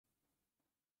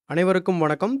அனைவருக்கும்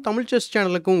வணக்கம். தமிழ் செஸ்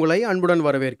சேனலுக்கு உங்களை அன்புடன்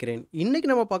வரவேற்கிறேன். இன்னைக்கு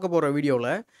நம்ம பார்க்க போற வீடியோல,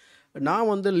 நான்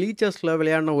வந்து லீச்சஸ்ல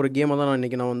விளையாடின ஒரு கேம தான்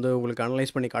நான் வந்து உங்களுக்கு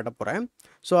அனலைஸ் பண்ணி காட்டப் போறேன்.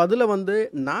 ஸோ அதில வந்து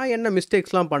நான் என்ன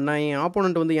மிஸ்டேக்ஸ்லாம் பண்ணேன், என்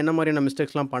ஆப்போனன்ட் வந்து என்ன மாதிரியான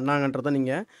மிஸ்டேக்ஸ்லாம் பண்ணாங்கன்றத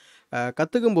நீங்க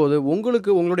கத்துக்கும்போது,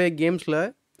 உங்களுக்கு உங்களுடைய கேம்ஸ்ல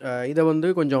இத வந்து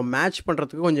கொஞ்சம் மேட்ச்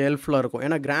பண்றதுக்கு கொஞ்சம் ஹெல்ப்ஃபுல்லா இருக்கும்.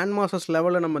 ஏன்னா கிராண்ட் மாஸ்டர்ஸ்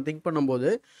லெவல்ல நம்ம திங்க் பண்ணும்போது,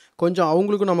 கொஞ்சம்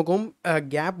அவங்களுக்கும் நமக்கும்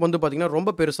கேப் வந்து பார்த்தீங்கன்னா,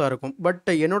 ரொம்ப பெருசா இருக்கும். பட்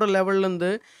என்னோட லெவல்லேருந்து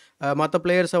மற்ற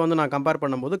பிளேயர்ஸை வந்து நான் கம்பேர்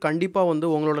பண்ணும்போது கண்டிப்பாக வந்து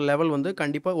உங்களோட லெவல் வந்து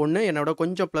கண்டிப்பாக ஒன்று என்னோட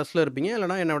கொஞ்சம் ப்ளஸில் இருப்பீங்க,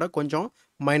 இல்லைனா என்னோட கொஞ்சம்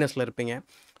மைனஸில் இருப்பீங்க.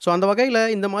 ஸோ அந்த வகையில்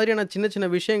இந்த மாதிரியான சின்ன சின்ன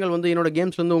விஷயங்கள் வந்து என்னோட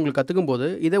கேம்ஸ்லேருந்து உங்களுக்கு கற்றுக்கும் போது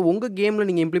இதை உங்கள் கேமில்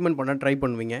நீங்கள் இம்ப்ளிமெண்ட் பண்ண ட்ரை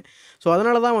பண்ணுவீங்க. ஸோ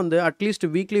அதனால தான் வந்து அட்லீஸ்ட்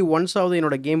வீக்லி ஒன்ஸ் ஆவது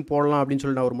என்னோட கேம் போடலாம் அப்படின்னு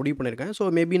சொல்லி நான் ஒரு முடிவு பண்ணியிருக்கேன்.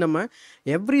 ஸோ மேபி நம்ம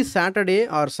எவ்ரி சாட்டர்டே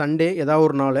ஆர் சண்டே ஏதாவது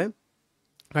ஒரு நாள்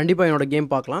கண்டிப்பாக என்னோட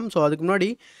கேம் பார்க்கலாம். ஸோ அதுக்கு முன்னாடி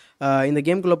இந்த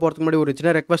கேம்குள்ளே போகிறதுக்கு முன்னாடி ஒரு சின்ன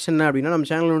ரெக்வஸ்ட் என்ன அப்படின்னா, நம்ம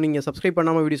சேனலில் நீங்கள் சப்ஸ்கிரைப்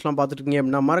பண்ணாமல் வீடியோஸ்லாம் பார்த்துருக்கீங்க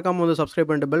அப்படின்னா மறக்காம வந்து சப்ஸ்கிரைப்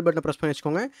பண்ணிட்டு பெல் பட்டனை ப்ரெஸ் பண்ணி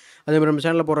வச்சுக்கோங்க. அதே மாதிரி நம்ம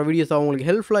சேனலில் போகிற வீடியோஸ் உங்களுக்கு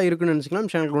ஹெல்ப்ஃபுல்லாக இருக்குன்னு நினச்சிக்கலாம்,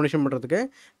 நம்ம சேனலுக்கு டொனேஷன் பண்ணுறதுக்கு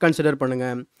கன்சிடர்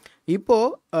பண்ணுங்கள்.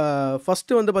 இப்போது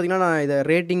ஃபஸ்ட்டு வந்து பார்த்திங்கன்னா, நான் இதை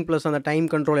ரேட்டிங் ப்ளஸ் அந்த டைம்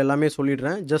கண்ட்ரோல் எல்லாமே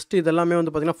சொல்லிடுறேன். ஜஸ்ட் இதெல்லாமே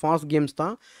வந்து பார்த்திங்கன்னா ஃபாஸ்ட் கேம்ஸ்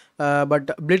தான், பட்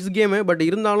பிளிட்ஸ் கேமு. பட்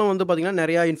இருந்தாலும் வந்து பார்த்திங்கன்னா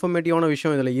நிறையா இன்ஃபர்மேட்டிவான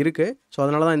விஷயம் இதில் இருக்குது. ஸோ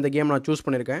அதனால தான் இந்த கேம் நான் சூஸ்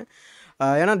பண்ணியிருக்கேன்.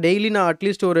 ஏன்னா டெய்லி நான்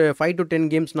அட்லீஸ்ட் ஒரு 5 to 10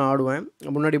 கேம்ஸ் நான் ஆடுவேன்.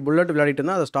 முன்னாடி புல்லட் விளையாடிட்டு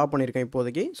இருந்தேன், அதை ஸ்டாப் பண்ணியிருக்கேன்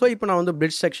இப்போதைக்கு. ஸோ இப்போ நான் வந்து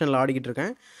பிளிட்ஸ் செக்ஷனில் ஆடிக்கிட்டு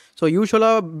இருக்கேன். ஸோ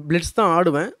யூஸ்வலாக பிளிட்ஸ் தான்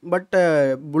ஆடுவேன், பட்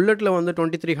புல்லட்டில் வந்து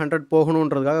 2300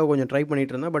 போகணுன்றதுக்காக கொஞ்சம் ட்ரை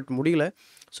பண்ணிகிட்டு இருந்தேன், பட் முடியல.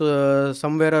 ஸோ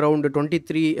சம்வேர் அரவுண்டு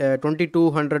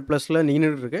 2200 ப்ளஸில்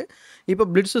நின்றுட்டு இருக்கு. இப்போ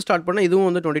பிளிட்ஸ் ஸ்டார்ட் பண்ணால் இதுவும்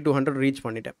வந்து 2200 ரீச்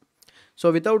பண்ணிட்டேன். ஸோ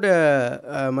வித்தவுட்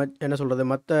என்ன சொல்கிறது,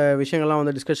 மற்ற விஷயங்கள்லாம்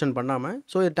வந்து டிஸ்கஷன் பண்ணாமல்,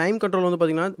 ஸோ டைம் கண்ட்ரோல் வந்து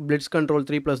பார்த்திங்கன்னா பிளிட்ஸ் கண்ட்ரோல்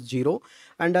 3+0.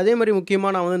 அண்ட் அதே மாதிரி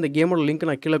முக்கியமாக நான் வந்து இந்த கேமோட லிங்க்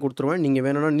நான் கீழே கொடுத்துருவேன். நீங்கள்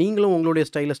வேணும்னா நீங்களும் உங்களுடைய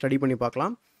ஸ்டைலில் ஸ்டடி பண்ணி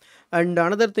பார்க்கலாம். அண்ட்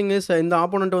அனதர் திங் இஸ், இந்த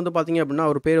ஆப்போனண்ட் வந்து பார்த்திங்க அப்படின்னா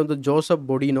அவர் பேர் வந்து ஜோசப்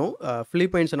பொடினோ,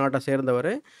 ஃபிலிப்பைன்ஸ் நாட்டை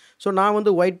சேர்ந்தவர். ஸோ நான்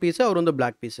வந்து ஒயிட் பீஸு, அவர் வந்து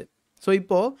பிளாக் பீஸு. ஸோ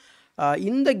இப்போது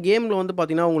இந்த கேமில் வந்து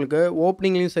பார்த்திங்கன்னா உங்களுக்கு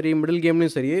ஓப்பனிங்லேயும் சரி மிடில்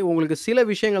கேம்லேயும் சரி உங்களுக்கு சில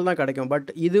விஷயங்கள் தான் கிடைக்கும். பட்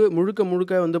இது முழுக்க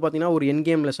முழுக்க வந்து பார்த்திங்கன்னா ஒரு என்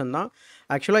கேம் லெசன் தான்.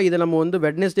 ஆக்சுவலாக இதை நம்ம வந்து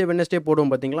வெட்னஸ்டே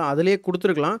போடுவோம் பார்த்திங்களா, அதிலே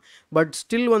கொடுத்துருக்கலாம். பட்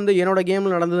ஸ்டில் வந்து என்னோடய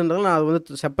கேமில் நடந்ததுன்றதால நான் அது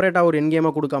வந்து செப்பரேட்டாக ஒரு என்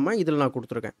கேமாக கொடுக்காம இதில் நான்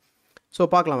கொடுத்துருக்கேன். ஸோ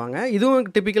பார்க்கலாம் வாங்க. இதுவும்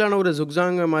டிப்பிக்கலான ஒரு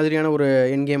ஜுக்ஸாங் மாதிரியான ஒரு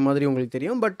என் கேம் மாதிரி உங்களுக்கு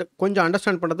தெரியும். பட் கொஞ்சம்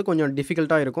அண்டர்ஸ்டாண்ட் பண்ணுறது கொஞ்சம்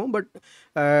டிஃபிகல்ட்டாக இருக்கும். பட்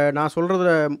நான்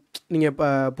சொல்கிறத நீங்கள் இப்போ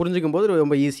புரிஞ்சிக்கும் போது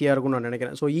ரொம்ப ஈஸியாக இருக்கும்னு நான்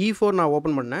நினைக்கிறேன். ஸோ E4 நான்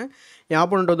ஓப்பன் பண்ணேன். என்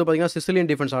ஆப்போனண்ட் வந்து பார்த்திங்கன்னா சிசிலியன்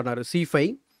டிஃபென்ஸ் ஆடினார் C5.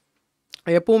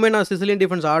 எப்போவுமே நான் சிசிலியன்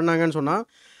டிஃபென்ஸ் ஆடினாங்கன்னு சொன்னால்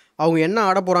அவங்க என்ன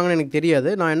ஆட போகிறாங்கன்னு எனக்கு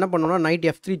தெரியாது. நான் என்ன பண்ணுவேன்னா நைட்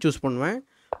F3 சூஸ் பண்ணுவேன்.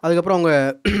 அதுக்கப்புறம் அவங்க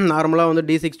நார்மலாக வந்து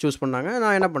D6 சூஸ் பண்ணாங்க.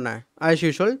 நான் என்ன பண்ணேன், as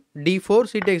usual D4,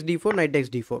 C takes D4, knight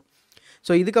takes D4.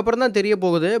 So இதுக்கப்புறம் தான் தெரிய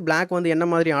போகுது பிளாக் வந்து என்ன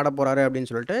மாதிரி ஆட போகிறாரு அப்படின்னு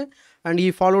சொல்லிட்டு. And he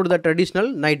followed the traditional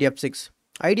knight F6.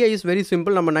 Idea is very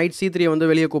simple. நம்ம knight C3 வந்து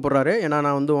வெளியே கூப்பிட்றாரு, ஏன்னா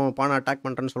நான் வந்து பானை அட்டாக்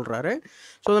பண்ணுறேன்னு சொல்கிறாரு.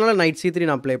 ஸோ அதனால் knight C3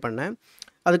 நான் ப்ளே பண்ணேன்.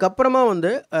 அதுக்கப்புறமா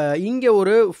வந்து இங்கே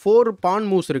ஒரு 4 பான்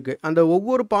மூவ்ஸ் இருக்குது. அந்த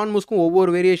ஒவ்வொரு பான் மூவ்ஸ்க்கும்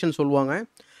ஒவ்வொரு வேரியேஷன் சொல்லுவாங்க.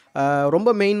 ரொம்ப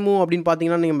மெயின் மூவ் அப்படின்னு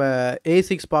பார்த்தீங்கன்னா நம்ம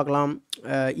A6 பார்க்கலாம்,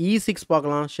 E6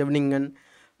 பார்க்கலாம் ஷெவ்னிங்கன்,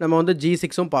 நம்ம வந்து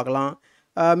G6ம் பார்க்கலாம்,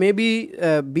 maybe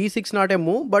B6 not a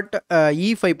move, but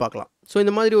E5 பார்க்கலாம். ஸோ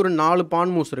இந்த மாதிரி ஒரு 4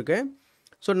 பான் மூவ்ஸ் இருக்குது.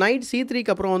 ஸோ நைட்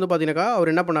C3க்கு அப்புறம் வந்து பார்த்தீங்கன்னாக்கா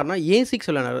அவர் என்ன பண்ணார்னா A6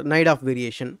 விளையாடுறார், நைட் ஆஃப்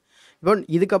வேரியேஷன். இப்போ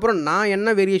இதுக்கப்புறம் நான்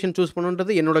என்ன வேரியேஷன் சூஸ்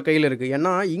பண்ணுன்றது என்னோட கையில் இருக்குது.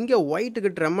 ஏன்னா இங்கே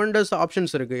ஒயிட்டுக்கு ட்ரெமண்டஸ்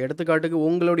ஆப்ஷன்ஸ் இருக்குது. எடுத்துக்காட்டுக்கு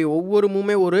உங்களுடைய ஒவ்வொரு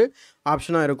மூவுமே ஒரு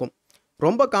ஆப்ஷனாக இருக்கும்.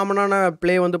 ரொம்ப காமனான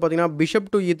ப்ளே வந்து பார்த்திங்கன்னா bishop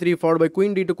to E3 followed by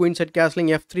queen D to queen set castling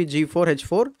F3 G4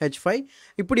 H4 H5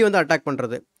 இப்படி வந்து அட்டாக்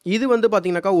பண்ணுறது. இது வந்து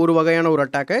பார்த்திங்கனாக்கா ஒரு வகையான ஒரு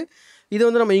அட்டாக்கு. இது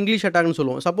வந்து நம்ம இங்கிலீஷ் அட்டாக்னு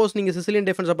சொல்லுவோம். சப்போஸ் நீங்கள் சிசிலியன்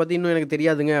டிஃபென்ஸை பற்றி இன்னும் எனக்கு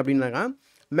தெரியாதுங்க அப்படின்னாக்கா,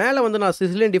 மேலே வந்து நான்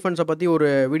சிசிலியன் டிஃபென்ஸை பற்றி ஒரு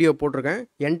வீடியோ போட்டிருக்கேன்,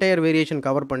 என்டையர் வேரியேஷன்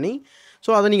கவர் பண்ணி.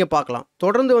 ஸோ அதை நீங்கள் பார்க்கலாம்.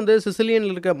 தொடர்ந்து வந்து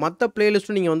சிசிலியனில் இருக்க மற்ற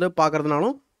பிளேலிஸ்ட்டும் நீங்கள் வந்து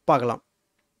பார்க்குறதுனாலும் பார்க்கலாம்.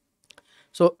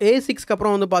 ஸோ A6க்கு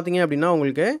அப்புறம் வந்து பார்த்தீங்க அப்படின்னா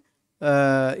உங்களுக்கு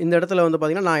இந்த இடத்துல வந்து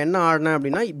பார்த்திங்கன்னா நான் என்ன ஆடினேன்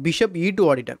அப்படின்னா பிஷப் E2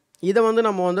 ஆடிட்டேன். இதை வந்து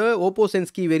நம்ம வந்து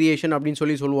ஓப்போசென்ஸ்கி வேரியேஷன் அப்படின்னு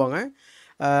சொல்லுவாங்க.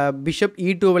 பிஷப்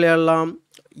E2 விளையாடலாம்,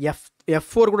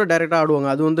 F4 கூட டைரெக்டாக ஆடுவாங்க.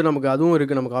 அது வந்து நமக்கு அதுவும்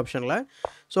இருக்குது நமக்கு ஆப்ஷனில்.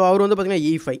 ஸோ அவர் வந்து பார்த்திங்கன்னா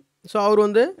E5. ஸோ அவர்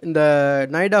வந்து இந்த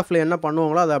நைட் ஆஃபில் என்ன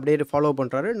பண்ணுவாங்களோ அதை அப்படியே ஃபாலோ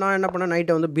பண்ணுறாரு. நான் என்ன பண்ணேன்,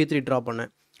 நைட்டை வந்து B3 ட்ரா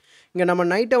பண்ணேன். இங்கே நம்ம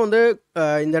நைட்டை வந்து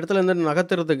இந்த இடத்துல இருந்து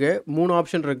நகர்த்துறதுக்கு 3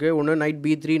 ஆப்ஷன் இருக்குது. ஒன்று நைட்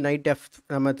B3, நைட் F,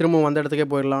 நம்ம திரும்ப வந்த இடத்துக்கே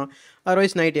போயிடலாம்.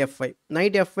 Otherwise night F5.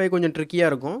 Night F5 கொஞ்சம்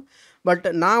ட்ரிக்கியாக இருக்கும். பட்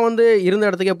நான் வந்து இருந்த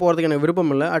இடத்துக்கே போகிறதுக்கு எனக்கு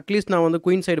விருப்பம் இல்லை. அட்லீஸ்ட் நான் வந்து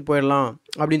குயின் சைடு போயிடலாம்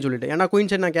அப்படின்னு சொல்லிட்டு, ஏன்னா குயின்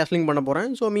சைடு நான் கேஸ்லிங் பண்ண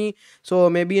போகிறேன். ஸோ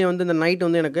மேபி வந்து இந்த நைட்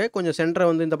வந்து எனக்கு கொஞ்சம் சென்டரை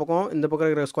வந்து இந்த பக்கம்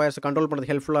இருக்கிற ஸ்கொயர்ஸை கண்ட்ரோல்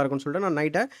பண்ணுறது ஹெல்ப்ஃபுல்லாக இருக்கும்னு சொல்லிட்டு நான்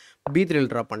நைட்டை B3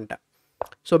 ட்ரா பண்ணிட்டேன்.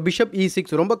 ஸோ பிஷப்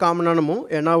E6 ரொம்ப காமனான மூவ்.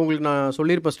 ஏன்னா உங்களுக்கு நான்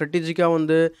சொல்லியிருப்பேன் ஸ்ட்ராட்டஜிக்காக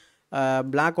வந்து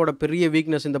பிளாக்கோட பெரிய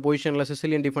வீக்னஸ் இந்த பொசிஷனில்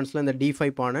சிசிலியன் டிஃபென்ஸில் இந்த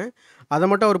D5 பானை, அதை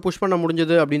மட்டும் அவர் புஷ் பண்ண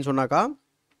முடிஞ்சது அப்படின்னு சொன்னாக்கா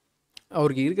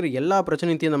அவருக்கு இருக்கிற எல்லா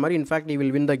பிரச்சனையும் தீர்ந்த மாதிரி in fact he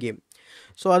will win the game.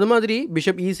 So அது மாதிரி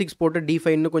பிஷப் E6 போட்டு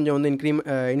D5 இன்னும் கொஞ்சம் வந்து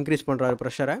இன்க்ரீஸ் பண்ணுறாரு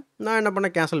ப்ரெஷரை. நான் என்ன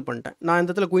பண்ணேன், கேன்சல் பண்ணிட்டேன். நான் இந்த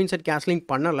இடத்துல குயின் செட் கேன்சலிங்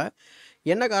பண்ணலை.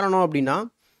 என்ன காரணம் அப்படின்னா,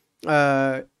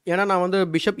 ஏன்னா நான் வந்து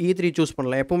பிஷப் E3 சூஸ்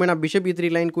பண்ணல. எப்போவுமே நான் bishop E3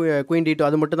 line queen D2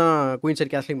 அது மட்டும் தான் குயின்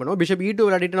செட் கேன்சலிங் பண்ணுவோம். பிஷப் E2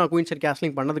 விளையாடிட்டு நான் குயின் செட்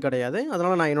கேன்சலிங் பண்ணது கிடையாது.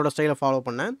 அதனால் நான் என்னோடய ஸ்டைலை ஃபாலோ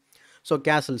பண்ணேன். So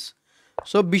castles.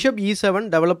 So bishop E7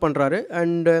 develop பண்ணுறாரு.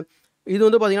 அண்டு இது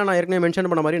வந்து பார்த்திங்கன்னா நான் ஏற்கனவே மென்ஷன்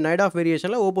பண்ண மாதிரி night of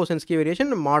வேரியேஷனில் ஓப்போசன்ஸ்கி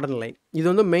variation modern line. இது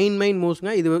வந்து மெயின்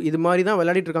மூவ்ஸுங்க. இது மாதிரி தான்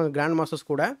விளையாடிட்டு இருக்காங்க கிராண்ட் மாஸ்டர்ஸ்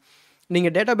கூட.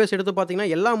 நீங்கள் டேட்டா பேஸ் எடுத்து பார்த்தீங்கன்னா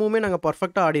எல்லா மூவுமே நாங்கள்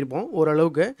பர்ஃபெக்டாக ஆடிருப்போம்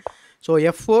ஓரளவுக்கு. ஸோ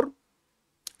F4,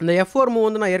 இந்த F4 மூவ்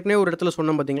வந்து நான் ஏற்கனவே ஒரு இடத்துல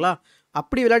சொன்னேன் பார்த்தீங்களா,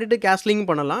 அப்படி விளையாடிட்டு கேஸ்லிங்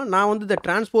பண்ணலாம். நான் வந்து இந்த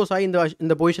டிரான்ஸ்போஸ் ஆகி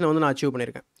இந்த பொசிஷனை வந்து நான் அச்சீவ்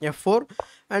பண்ணியிருக்கேன். F4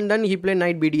 and then he play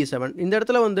night BD7. இந்த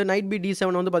இடத்துல வந்து நைட்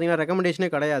BD7 வந்து பார்த்திங்கன்னா ரெக்கமெண்டேஷனே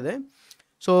கிடையாது.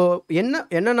 ஸோ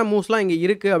என்னென்ன மூவ்ஸ்லாம் இங்கே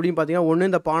இருக்குது அப்படின்னு பார்த்தீங்கன்னா, ஒன்று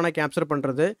இந்த பானை கேப்சர்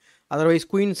பண்ணுறது, அதர்வைஸ்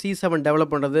குயின் C7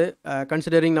 டெவலப் பண்ணுறது,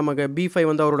 கன்சிடரிங் நமக்கு B5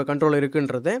 வந்து அவரோட கண்ட்ரோல்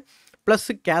இருக்குன்றது, ப்ளஸ்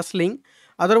கேஸ்லிங்,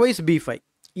 அதர்வைஸ் B5.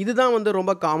 இதுதான் வந்து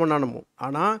ரொம்ப காமனான மூவ்.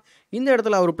 ஆனால் இந்த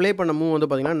இடத்துல அவர் ப்ளே பண்ண மூவ் வந்து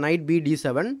பார்த்திங்கன்னா நைட்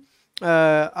BD7.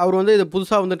 அவர் வந்து இது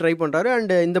புதுசாக வந்து ட்ரை பண்ணுறாரு.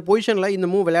 அண்டு இந்த பொசிஷனில் இந்த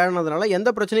மூவ் விளையாடுனதுனால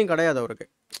எந்த பிரச்சனையும் கிடையாது அவருக்கு.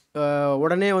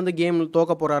 உடனே வந்து கேம்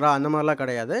தோக்க போகிறாரா அந்த மாதிரிலாம்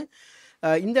கிடையாது.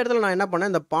 இந்த இடத்துல நான் என்ன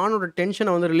பண்ணேன், இந்த பானோட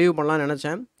டென்ஷனை வந்து ரிலீவ் பண்ணலாம்னு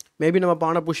நினச்சேன். மேபி நம்ம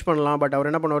பானை புஷ் பண்ணலாம். பட் அவர்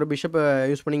என்ன பண்ணுவார், பிஷப்பை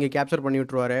யூஸ் பண்ணி இங்கே கேப்சர் பண்ணி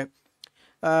விட்ருவார்.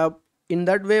 இன்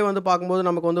தட் வே வந்து பார்க்கும்போது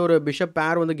நமக்கு வந்து ஒரு பிஷப்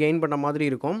பேர் வந்து கெயின் பண்ண மாதிரி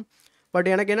இருக்கும். பட்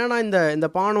எனக்கு என்னென்னா இந்த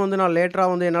பான் வந்து நான்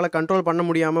லேட்டராக வந்து என்னால் கண்ட்ரோல் பண்ண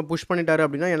முடியாமல் புஷ் பண்ணிட்டாரு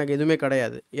அப்படின்னா எனக்கு எதுவுமே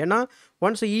கிடையாது. ஏன்னா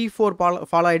ஒன்ஸ் E4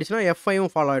 ஃபாலோ ஆகிடுச்சுன்னா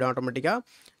F5 ஃபாலோ ஆகிடும் ஆட்டோமேட்டிக்காக.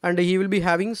 And he will be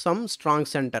having some strong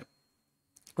centre.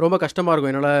 ரொம்ப கஷ்டமாக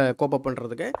இருக்கும் என்னால் கோப்பப்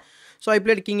பண்ணுறதுக்கு. So I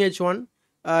plate king H1.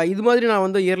 இது மாதிரி நான்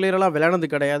வந்து இயர்லியரெலாம் விளையாடுறது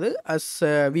கிடையாது. அஸ்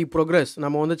வி ப்ரோக்ரஸ்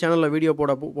நம்ம வந்து சேனலில் வீடியோ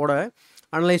போட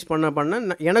அனலைஸ் பண்ண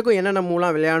எனக்கும் என்னென்ன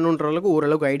மூவ்லாம் விளையாடணுன்ற அளவுக்கு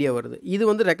ஓரளவுக்கு ஐடியா வருது. இது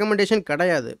வந்து ரெக்கமெண்டேஷன்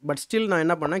கிடையாது. பட் ஸ்டில் நான்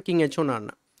என்ன பண்ணேன், கிங் H1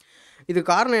 ஆடினேன். இது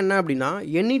காரணம் என்ன அப்படின்னா,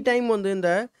 எனி டைம் வந்து இந்த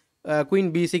குயின்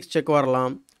B6 செக்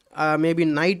வரலாம். மேபி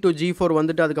நைட் டு G4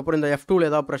 வந்துட்டு அதுக்கப்புறம் இந்த F2ல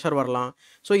ஏதாவது ப்ரெஷர் வரலாம்.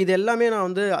 ஸோ இது எல்லாமே நான்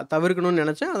வந்து தவிர்க்கணும்னு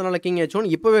நினச்சேன். அதனால் கிங் H1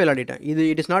 இப்போவே விளையாடிட்டேன்.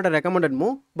 It is not a recommended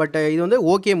move. But இது வந்து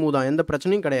ஓகே மூவ் தான், எந்த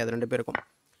பிரச்சனையும் கிடையாது ரெண்டு பேருக்கும்.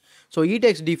 So E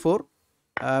takes D4,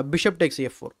 bishop tax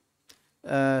F4.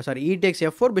 E takes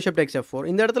F4, bishop tax F4.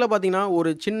 இந்த இடத்துல பார்த்தீங்கன்னா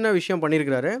ஒரு சின்ன விஷயம்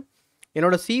பண்ணியிருக்கிறாரு.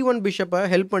 என்னோட C1 பிஷப்பை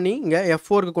ஹெல்ப் பண்ணி இங்கே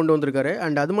F4க்கு கொண்டு வந்திருக்காரு.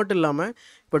 அண்ட் அது மட்டும் இல்லாமல்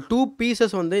இப்போ 2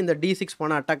 பீசஸ் வந்து இந்த D6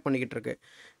 பானை அட்டாக் பண்ணிக்கிட்டு இருக்கு.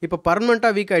 இப்போ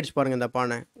பர்மனெண்ட்டாக வீக் ஆகிடுச்சு பாருங்கள் இந்த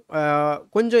பானை.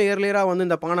 கொஞ்சம் ஏர்லியராக வந்து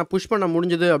இந்த பானை புஷ் பண்ண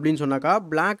முடிஞ்சுது அப்படின்னு சொன்னாக்கா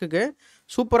பிளாக்குக்கு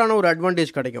சூப்பரான ஒரு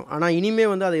அட்வான்டேஜ் கிடைக்கும். ஆனால்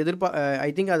இனிமேல் வந்து அதை ஐ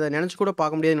திங்க் அதை நினச்சி கூட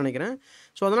பார்க்க முடியாதுன்னு நினைக்கிறேன்.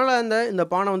 ஸோ அதனால் இந்த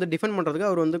பானை வந்து டிஃபெண்ட் பண்ணுறதுக்கு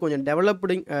அவர் வந்து கொஞ்சம்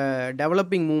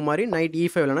டெவலப்பிங் மூவ் மாதிரி நைட்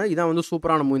E5 இல்லைனா இதான் வந்து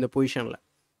சூப்பரான மூவ் இந்த பொசிஷனில்.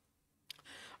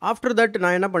 ஆஃப்டர் தட்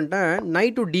நான் என்ன பண்ணிட்டேன்,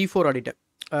 நைட் டு D4 ஆடிட்டேன்.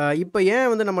 இப்போ ஏன்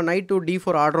வந்து நம்ம நைட் டு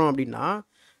D4 ஆடுறோம் அப்படின்னா,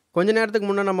 கொஞ்ச நேரத்துக்கு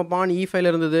முன்னே நம்ம பான் E5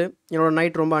 இருந்தது, என்னோடய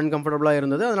நைட் ரொம்ப அன்கம்ஃபர்டபுளாக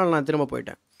இருந்தது. அதனால் நான் திரும்ப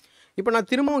போயிட்டேன். இப்போ நான்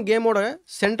திரும்பவும் கேமோட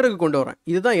சென்டருக்கு கொண்டு வரேன்.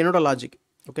 இதுதான் என்னோடய லாஜிக்.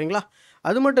 ஓகேங்களா?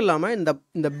 அது மட்டும் இல்லாமல்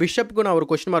இந்த பிஷப்புக்கு நான் ஒரு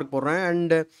கொஸ்டின் மார்க் போடுறேன்.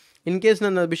 அண்டு இன்கேஸ்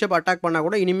நான் அந்த பிஷப் அட்டாக் பண்ணால்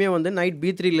கூட இனிமேல் வந்து நைட்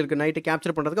B3யில் இருக்க நைட்டை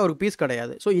கேப்சர் பண்ணுறதுக்கு அவருக்கு பீஸ்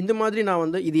கிடையாது. ஸோ இந்த மாதிரி நான்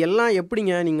வந்து இது எல்லாம்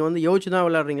எப்படிங்க நீங்கள் வந்து யோசிச்சு தான்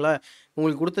விளையாடுறீங்களா,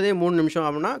 உங்களுக்கு கொடுத்ததே 3 நிமிஷம்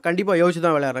அப்படின்னா கண்டிப்பாக யோசிச்சு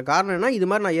தான் விளையாடுறேன். காரணம் என்ன, இது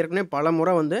மாதிரி நான் ஏற்கனவே பல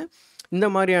முறை வந்து இந்த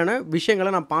மாதிரியான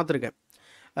விஷயங்களை நான் பார்த்துருக்கேன்.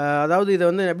 அதாவது இதை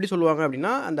வந்து எப்படி சொல்லுவாங்க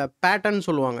அப்படின்னா, அந்த பேட்டர்ன்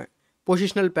சொல்லுவாங்க,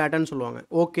 பொசிஷனல் பேட்டர்ன் சொல்லுவாங்க.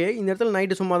 ஓகே, இந்த இடத்துல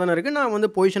நைட்டு சும்மா தானே இருக்குது, நான் வந்து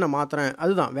பொசிஷனை மாற்றுறேன்,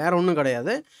 அதுதான், வேறு ஒன்றும்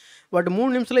கிடையாது. பட் 3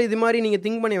 நிமிஷத்தில் இது மாதிரி நீங்கள்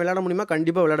திங்க் பண்ணி விளையாட முடியுமா?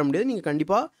 கண்டிப்பாக விளையாட முடியாது. நீங்கள்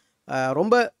கண்டிப்பாக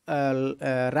ரொம்ப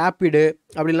ரேப்பிடு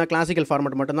அப்படின்னா கிளாசிக்கல்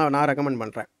ஃபார்மேட் மட்டும்தான் நான் ரெக்கமெண்ட்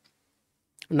பண்ணுறேன்.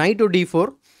 Night to D4.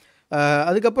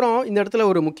 அதுக்கப்புறம் இந்த இடத்துல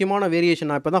ஒரு முக்கியமான வேரியேஷன்,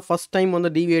 நான் இப்போ தான் ஃபஸ்ட் டைம் வந்து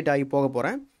டீவியேட் ஆகி போக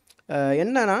போகிறேன்.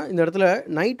 என்னன்னா இந்த இடத்துல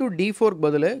நைட் டு D4க்கு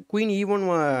பதில் குயின்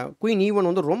E1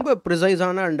 வந்து ரொம்ப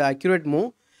ப்ரிசைஸான அண்ட் அக்யூரேட் மூவ்.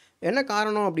 என்ன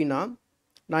காரணம் அப்படின்னா,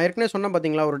 நான் ஏற்கனவே சொன்னேன்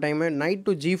பார்த்தீங்களா ஒரு டைமு, நைட்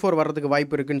டு G4 வர்றதுக்கு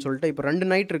வாய்ப்பு இருக்குதுன்னு சொல்லிட்டு. இப்போ 2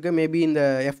 நைட் இருக்குது, மேபி இந்த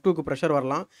F2க்கு ப்ரெஷர்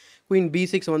வரலாம், குயின்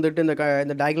B6 வந்துட்டு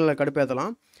இந்த டயகனலில்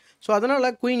கடுப்பேற்றலாம். ஸோ அதனால்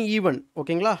குயின் E1,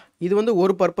 ஓகேங்களா, இது வந்து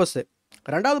ஒரு பர்பஸ்ஸு.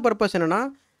 ரெண்டாவது பர்பஸ் என்னென்னா,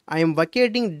 I am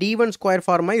வக்கேட்டிங் D1 square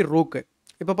for my rook.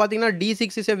 இப்போ பார்த்தீங்கன்னா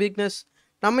D6 இஸ் எ வீக்னஸ்.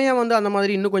 நம்ம ஏன் வந்து அந்த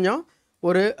மாதிரி இன்னும் கொஞ்சம்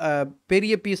ஒரு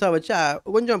பெரிய பீஸாக வச்சு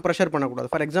கொஞ்சம் ப்ரெஷர் பண்ணக்கூடாது?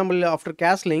 For example, after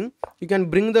castling you can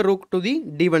bring the rook to the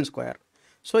D1 square.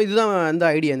 So இதுதான் அந்த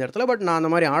ஐடியா இந்த இடத்துல. பட் நான் அந்த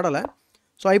மாதிரி ஆடலை.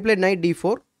 So I plate night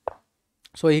D4.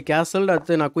 So கேசல்டு.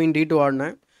 அடுத்து நான் குயின் D2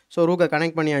 ஆடினேன். ஸோ ரூக்கை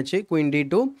கனெக்ட் பண்ணியாச்சு, குயின்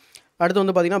D2. அடுத்து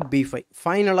வந்து பார்த்திங்கன்னா B5.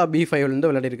 ஃபைனலாக B5லேருந்து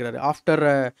விளையாடிருக்கிறாரு. After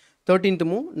 13th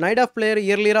move. Night of player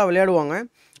இயர்லியராக விளையாடுவாங்க.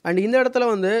 அண்ட் இந்த இடத்துல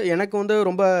வந்து எனக்கு வந்து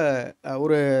ரொம்ப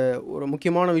ஒரு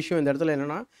முக்கியமான விஷயம் இந்த இடத்துல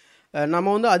என்னென்னா, நம்ம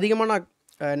வந்து அதிகமாக நான்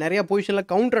நிறையா பொசிஷனில்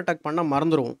கவுண்டர் அட்டாக் பண்ண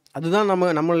மறந்துடுவோம். அதுதான்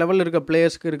நம்ம லெவலில் இருக்க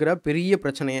பிளேயர்ஸ்க்கு இருக்கிற பெரிய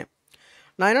பிரச்சனையே.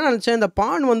 நான் என்ன நினச்சேன், இந்த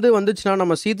பான் வந்துச்சுன்னா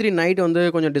நம்ம C3 நைட்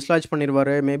கொஞ்சம் டிஸ்லாஜ்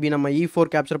பண்ணிடுவார். மேபி நம்ம E4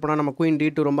 கேப்சர் பண்ணால் நம்ம குயின்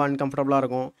D2 ரொம்ப அன்கம்ஃபர்டபுளாக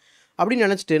இருக்கும் அப்படின்னு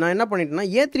நினச்சிட்டு நான் என்ன பண்ணிட்டேன்னா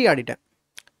A3 ஆடிட்டேன்.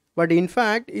 பட்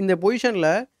இன்ஃபேக்ட் இந்த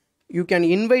பொசிஷனில் you can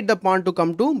invite the porn to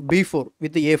come to B4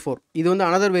 with A4. இது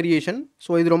அனதர் வேரியேஷன்.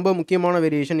 ஸோ இது ரொம்ப முக்கியமான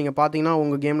வேரியேஷன். நீங்கள் பார்த்தீங்கன்னா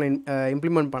உங்கள் கேமில்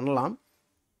இம்ப்ளிமெண்ட் பண்ணலாம்.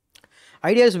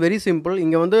 Idea is very simple.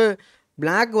 இங்கே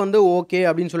பிளாக் ஓகே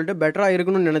அப்படின்னு சொல்லிட்டு பெட்டராக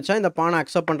இருக்கணும்னு நினச்சா இந்த பானை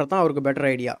அக்செப்ட் பண்ணுறது தான் அவருக்கு பெட்டர்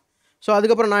ஐடியா. ஸோ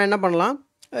அதுக்கப்புறம் நான் என்ன பண்ணலாம்,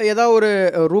 ஏதாவது ஒரு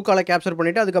ரூக்கால் கேப்சர்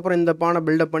பண்ணிவிட்டு அதுக்கப்புறம் இந்த பானை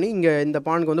பில்டப் பண்ணி இங்கே இந்த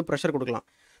பானுக்கு ப்ரெஷர் கொடுக்கலாம்.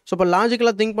 ஸோ இப்போ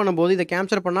லாஜிக்கலாக திங்க் பண்ணும்போது இதை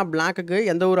கேப்சர் பண்ணால் பிளாக்குக்கு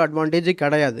எந்த ஒரு அட்வான்டேஜும்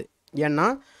கிடையாது. ஏன்னா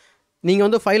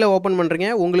நீங்கள் ஃபைலை ஓப்பன் பண்ணுறீங்க,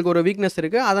 உங்களுக்கு ஒரு வீக்னஸ்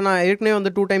இருக்குது, அதை நான் ஏற்கனவே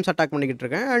 2 டைம்ஸ் அட்டாக் பண்ணிக்கிட்டு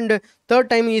இருக்கேன். அண்ட் 3rd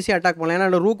டைம் ஈஸியாக அட்டாக் பண்ணலாம்.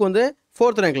 ஏன்னா ரூக்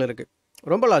 4th ரேங்கில் இருக்குது.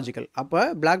 ரொம்ப லாஜிக்கல். அப்போ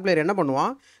பிளாக் பிளேயர் என்ன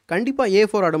பண்ணுவான், கண்டிப்பாக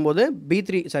A4 ஆடும்போது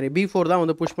B4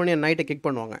 தான் புஷ் பண்ணி நைட்டை கிக்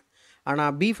பண்ணுவாங்க.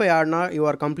 ஆனால் B5 ஆடினா யூ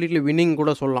ஆர் கம்ப்ளீட்லி வின்னிங்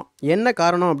கூட சொல்லலாம். என்ன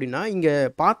காரணம் அப்படின்னா, இங்கே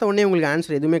பார்த்த உடனே உங்களுக்கு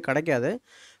ஆன்சர் எதுவுமே கிடைக்காது.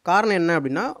 காரணம் என்ன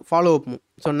அப்படின்னா follow up move.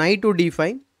 So night to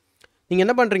D5 நீங்கள்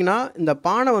என்ன பண்ணுறீங்கன்னா, இந்த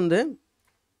பானை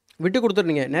விட்டு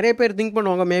கொடுத்துருங்க. நிறைய பேர் திங்க்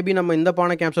பண்ணுவாங்க, மேபி நம்ம இந்த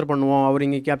பானை கேப்சர் பண்ணுவோம், அவர்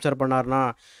இங்கே கேப்சர் பண்ணார்னா.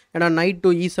 ஏன்னா நைட் டு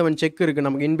E7 செக் இருக்குது,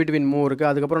 நமக்கு இன்பிட்வீன் மூவ் இருக்குது.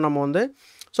 அதுக்கப்புறம் நம்ம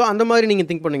ஸோ அந்த மாதிரி நீங்கள்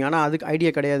திங்க் பண்ணுங்க. ஆனால் அதுக்கு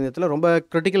ஐடியா கிடையாது. இடத்துல ரொம்ப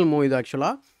கிரிட்டிக்கல் மூவ் இது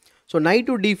ஆக்சுவலாக. ஸோ நைட்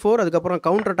டு D4 அதுக்கப்புறம்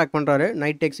கவுண்டர் அட்டாக் பண்ணுறாரு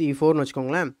நைட் டெக்ஸ் E4ன்னு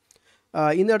வச்சுக்கோங்களேன்.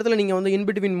 இந்த இடத்துல நீங்கள்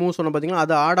இன்பிட்வீன் மூவ் சொன்ன பார்த்தீங்கன்னா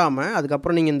அதை ஆடாமல்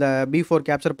அதுக்கப்புறம் நீங்கள் இந்த B4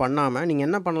 கேப்சர் பண்ணாமல் நீங்கள்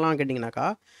என்ன பண்ணலாம் கேட்டிங்கனாக்கா,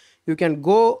 யூ கேன்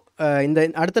கோ இந்த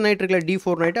அடுத்த நைட் இருக்கிற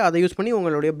D4 நைட்டு அதை யூஸ் பண்ணி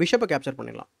உங்களுடைய பிஷப்பை கேப்சர்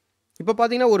பண்ணிடலாம். இப்போ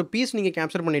பார்த்தீங்கன்னா ஒரு பீஸ் நீங்கள்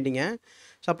கேப்சர் பண்ணிட்டீங்க.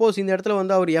 சப்போஸ் இந்த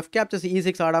இடத்துல அவர் F கேப்சர்ஸ்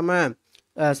E6 ஆடாமல்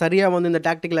சரியாக இந்த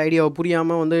டாக்டிக்கல் ஐடியாவை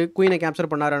புரியாமல் குயினை கேப்சர்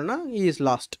பண்ணாருன்னா இஸ்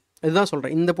லாஸ்ட். இதுதான்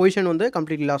சொல்கிறேன். இந்த position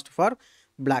completely last for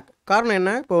black. காரணம்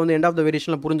என்ன, இப்போ எண்ட் ஆஃப் த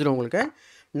வேரியேஷனில் புரிஞ்சிடும் உங்களுக்கு.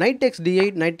 நைட் டெக்ஸ்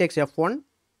D8, நைட் டெக்ஸ் F1,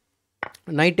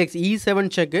 நைட் டெக்ஸ்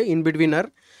E7 செக்கு இன் பிட்வீனர்.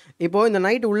 இப்போது இந்த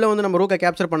நைட் உள்ளே நம்ம ரூக்கை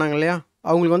கேப்சர் பண்ணாங்க இல்லையா,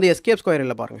 அவங்களுக்கு எஸ்கேப் ஸ்கொயர்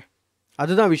இல்லை பாருங்கள்.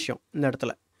 அதுதான் விஷயம் இந்த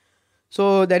இடத்துல. So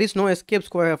there is no escape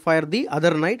square fire the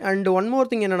other night. And one more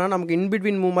thing என்னென்னா, நமக்கு இன்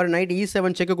பிட்வீன் மூவ் மாதிரி night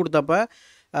E7 cheque கொடுத்தப்ப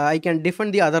I can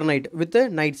defend the other night with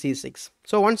night C6.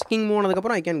 So once king move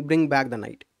ஆனதுக்கப்புறம் I can bring back the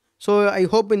night. So I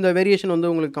hope இந்த variation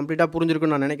உங்களுக்கு கம்ப்ளீட்டாக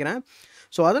புரிஞ்சிருக்குன்னு நான் நினைக்கிறேன்.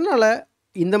 So அதனால்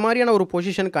இந்த மாதிரியான ஒரு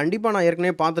பொசிஷன் கண்டிப்பாக நான்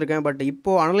ஏற்கனவே பார்த்துருக்கேன். பட்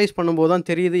இப்போது அனலைஸ் பண்ணும்போது தான்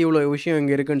தெரியுது இவ்வளோ விஷயம்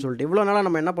இங்கே இருக்குதுன்னு சொல்லிட்டு. இவ்வளோ நாளாக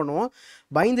நம்ம என்ன பண்ணுவோம்,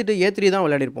 பயந்துட்டு A3 தான்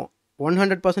விளையாடிருப்போம்.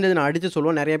 100% நான் அடித்து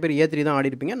சொல்லுவோம். நிறைய பேர் A3 தான்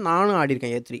ஆடிருப்பீங்க. நானும்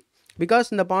ஆடிருக்கேன் A3. பிகாஸ்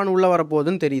இந்த பான் உள்ளே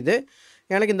வரப்போகுதுன்னு தெரியுது.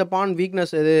 எனக்கு இந்த பான்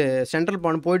வீக்னஸ் இது சென்ட்ரல்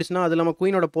பான் போயிடுச்சுன்னா அது இல்லாமல்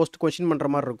குயினோட போஸ்ட் கொஸ்டின் பண்ணுற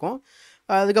மாதிரி இருக்கும்.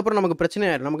 அதுக்கப்புறம் நமக்கு பிரச்சனை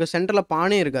ஆயிடும். நமக்கு சென்டரில்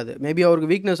பானே இருக்காது. மேபி அவருக்கு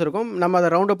வீக்னஸ் இருக்கும், நம்ம அதை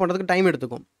ரவுண்ட் அப் பண்ணுறதுக்கு டைம்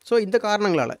எடுத்துக்கும். ஸோ இந்த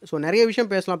காரணங்களால் நிறைய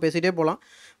விஷயம் பேசிகிட்டே போகலாம்.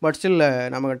 பட் ஸ்டில்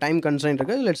நமக்கு டைம் கன்ஸ்ட்ரைன்ட்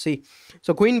இருக்குது. Let's see.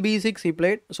 So queen B6 he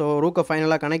played. So ரூக்கை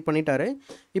ஃபைனலாக கனெக்ட் பண்ணிட்டாரு.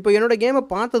 இப்போ என்னோடய கேமை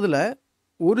பார்த்ததில்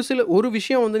ஒரு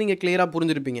விஷயம் நீங்கள் கிளியராக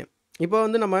புரிஞ்சிருப்பீங்க. இப்போ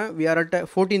நம்ம we are at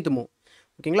 14th move.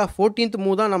 ஓகேங்களா, 14th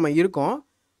மூவ் தான் நம்ம இருக்கோம்.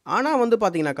 ஆனால்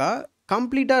பார்த்தீங்கன்னாக்கா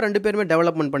கம்ப்ளீட்டாக 2 பேருமே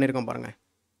டெவலப்மெண்ட் பண்ணியிருக்கோம் பாருங்கள்.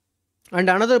 And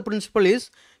another principal is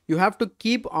you have to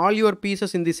keep all your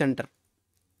pieces in the centre.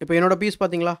 இப்போ என்னோடய பீஸ்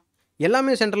பார்த்தீங்களா,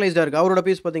 எல்லாமே சென்ட்ரலைஸ்டாக இருக்குது. அவரோட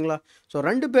பீஸ் பார்த்தீங்களா. ஸோ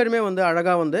 2 பேருமே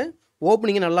அழகாக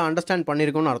ஓப்பனிங்கை நல்லா அண்டர்ஸ்டாண்ட்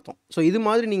பண்ணியிருக்கோன்னு அர்த்தம். ஸோ இது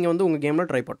மாதிரி நீங்கள் உங்கள் கேமில்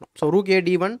ட்ரை பண்ணணும். So rook A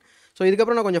D1. So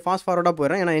இதுக்கப்புறம் நான் கொஞ்சம் ஃபாஸ்ட் ஃபார்வர்டாக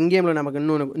போயிடுறேன். ஏன்னா Endgameல நமக்கு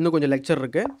இன்னும் கொஞ்சம் லெக்சர்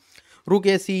இருக்குது. Rook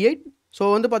C8. ஸோ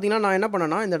பார்த்தீங்கன்னா நான் என்ன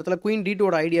பண்ணேன்னா, இந்த இடத்துல குயின் D2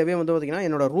 ஐடியாவே பார்த்தீங்கன்னா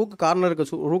என்னோட ரூக் கார்னருக்கு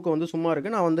ரூக்கு சும்மா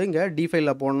இருக்குது, நான் இங்கே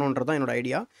D5ல போடணுன்றது தான் என்னோட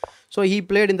ஐடியா. ஸோ ஹீ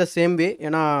பிளேட் இந்த சேம் வே.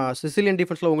 ஏன்னா சிசிலியன்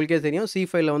டிஃபென்ஸில் உங்களுக்கே தெரியும்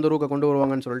C5ல ரூக்கை கொண்டு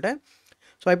வருவாங்கன்னு சொல்லிட்டு.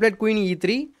 So I plate queen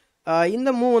E3. இந்த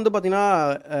மூவ் பார்த்தீங்கன்னா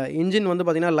இன்ஜின்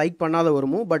பார்த்தீங்கன்னா லைக் பண்ணாத ஒரு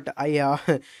மூவ். பட்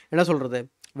என்ன சொல்கிறது,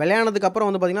 விளையானதுக்கப்புறம்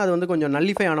பார்த்தீங்கன்னா அது கொஞ்சம்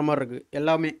நல்லிஃபை ஆன மாதிரி இருக்குது.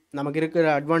 எல்லாமே நமக்கு இருக்கிற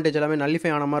அட்வான்டேஜ் எல்லாமே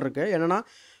நல்லிஃபை ஆன மாதிரி இருக்குது. என்னென்னா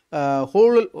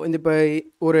ஹோல் இந்த இப்போ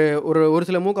ஒரு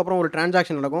சில மூவுக்கு அப்புறம் ஒரு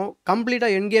டிரான்சாக்ஷன் நடக்கும்,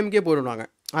 கம்ப்ளீட்டாக எண்ட் கேமுக்கே போயிடுவாங்க.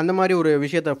 அந்த மாதிரி ஒரு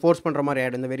விஷயத்தை ஃபோர்ஸ் பண்ணுற மாதிரி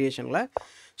ஆகிடும் இந்த வேரியேஷனில்.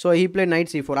 So he play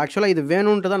night C4. ஆக்சுவலாக இது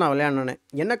வேணும்ன்ட்டு தான் நான் விளையாடினேன்.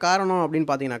 என்ன காரணம் அப்படின்னு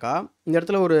பார்த்தீங்கன்னாக்கா, இந்த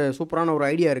இடத்துல ஒரு சூப்பரான ஒரு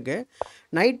ஐடியா இருக்குது.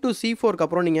 நைட் டு C4க்கு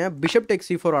அப்புறம் நீங்கள் பிஷப் டெக்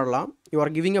C4 ஆடலாம். You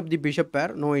are giving up the bishop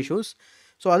பேர், நோ இஷ்யூஸ்.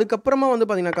 ஸோ அதுக்கப்புறமா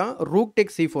பார்த்தீங்கன்னாக்கா ரூக்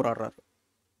டெக் C4 ஆடுறாரு.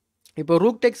 இப்போ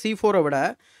ரூக் டெக் C4 விட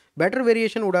பெட்டர்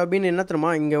வேரியேஷன் விட அப்படின்னு என்ன தெரியுமா,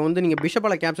 இங்கே நீங்கள்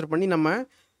பிஷப்பால் கேப்சர் பண்ணி நம்ம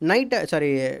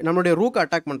நம்மளுடைய ரூக்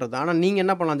அட்டாக் பண்ணுறது. ஆனால் நீங்கள்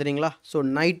என்ன பண்ணலாம் தெரியுங்களா. ஸோ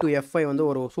நைட் டு F5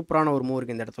 ஒரு சூப்பரான ஒரு மூவ்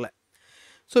இருக்குது இந்த இடத்துல.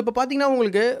 ஸோ இப்போ பார்த்தீங்கன்னா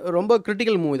உங்களுக்கு ரொம்ப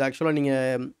கிரிட்டிக்கல் மூவ் இது ஆக்சுவலாக.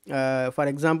 நீங்கள்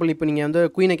ஃபார் எக்ஸாம்பிள் இப்போ நீங்கள்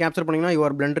குயினை கேப்சர் பண்ணிங்கன்னா you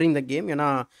are plundering the game. ஏன்னா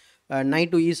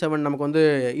நைட் டு E7 நமக்கு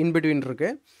இன் பிட்வீன்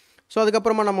இருக்குது. ஸோ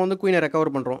அதுக்கப்புறமா நம்ம குயினை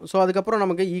ரெக்கவர் பண்ணுறோம். ஸோ அதுக்கப்புறம்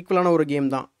நமக்கு ஈக்குவலான ஒரு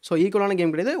கேம் தான். ஸோ ஈக்குவலான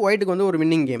கேம் கிடையாது, ஒயிட்டுக்கு ஒரு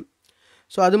வின்னிங் கேம்.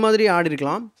 ஸோ அது மாதிரி ஆடி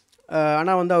இருக்கலாம்.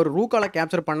 ஆனால் அவர் ரூக்கால்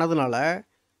கேப்சர் பண்ணதுனால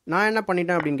நான் என்ன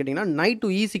பண்ணிட்டேன் அப்படின்னு கேட்டிங்கன்னா நைட் டு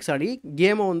E6 ஆடி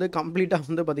கேமை வந்து கம்ப்ளீட்டாக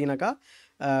வந்து பார்த்தீங்கன்னாக்கா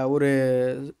ஒரு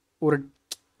ஒரு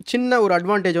சின்ன ஒரு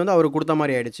அட்வான்டேஜ் வந்து அவருக்கு கொடுத்த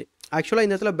மாதிரி ஆயிடுச்சு. ஆக்சுவலாக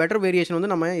இந்த இடத்துல பெட்டர் வேரியேஷன்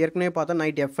வந்து நம்ம ஏற்கனவே பார்த்தா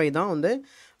நைட் F5 தான் வந்து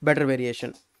பெட்டர்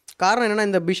வேரியேஷன். காரணம் என்னென்னா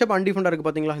இந்த பிஷப் அன்டிஃபெண்டாக இருக்குது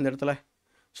பார்த்தீங்களா இந்த இடத்துல.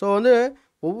 ஸோ வந்து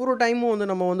ஒவ்வொரு டைமும் வந்து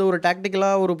நம்ம வந்து ஒரு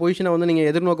டாக்டிக்கலாக ஒரு பொசிஷனை வந்து நீங்கள்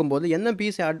எதிர்நோக்கும் போது என்ன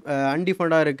பீஸ்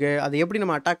அன்டிஃபெண்டாக இருக்குது, அதை எப்படி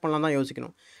நம்ம அட்டாக் பண்ணலாம் தான்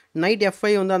யோசிக்கணும். நைட்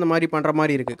F5 வந்து அந்த மாதிரி பண்ணுற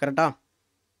மாதிரி இருக்குது. கரெக்டாக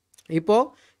இப்போது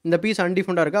இந்த பீஸ்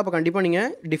அன்டிஃபெண்டாக இருக்குது, அப்போ கண்டிப்பாக நீங்கள்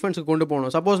டிஃபென்ஸுக்கு கொண்டு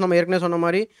போகணும். சப்போஸ் நம்ம ஏற்கனவே சொன்ன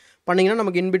மாதிரி பண்ணிங்கன்னா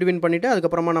நமக்கு இன்பிட்வீன் பண்ணிவிட்டு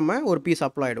அதுக்கப்புறமா நம்ம ஒரு பீஸ்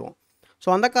அப்ளை ஆகிடுவோம். ஸோ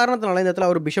அந்த காரணத்தினால இந்த இடத்துல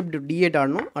ஒரு பிஷப் D8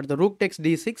 ஆடணும். அடுத்து ரூக் டெக்ஸ்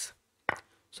D6,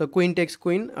 ஸோ குயின் டெக்ஸ்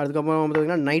குயின், அதுக்கப்புறம்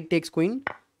பார்த்தீங்கன்னா நைட் டெக்ஸ் குயின்,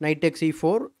 நைட் டெக்ஸ்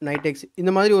E4, நைட் டெக்ஸ்,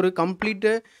 இந்த மாதிரி ஒரு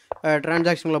கம்ப்ளீட்டு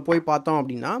ட்ரான்சாக்ஷனில் போய் பார்த்தோம்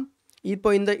அப்படின்னா இப்போ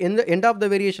இந்த எண்ட் ஆஃப் த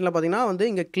வேரியேஷனில் பார்த்தீங்கன்னா வந்து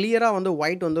இங்கே கிளியராக வந்து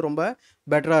ஒயிட் வந்து ரொம்ப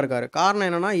பெட்டராக இருக்கார். காரணம்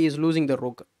என்னென்னா is losing the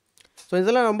rook. So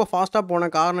இதெல்லாம் ரொம்ப ஃபாஸ்ட்டாக போன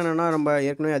காரணம் என்னென்னா நம்ம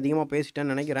ஏற்கனவே அதிகமாக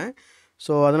பேசிட்டேன்னு நினைக்கிறேன்.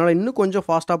 ஸோ அதனால் இன்னும் கொஞ்சம்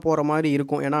ஃபாஸ்ட்டாக போகிற மாதிரி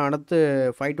இருக்கும். ஏன்னா அடுத்து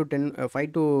 5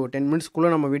 to 10 மினிட்ஸ்க்குள்ளே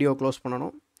நம்ம வீடியோ க்ளோஸ்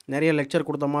பண்ணணும். நிறைய லெக்சர்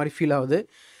கொடுத்த மாதிரி ஃபீல் ஆகுது.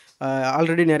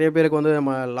 ஆல்ரெடி நிறைய பேருக்கு வந்து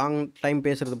நம்ம லாங் டைம்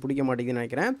பேசுகிறது பிடிக்க மாட்டேங்குதுன்னு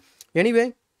நினைக்கிறேன். எனிவே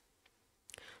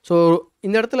ஸோ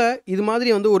இந்த இடத்துல இது மாதிரி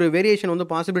வந்து ஒரு வேரியேஷன் வந்து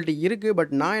பாசிபிலிட்டி இருக்குது.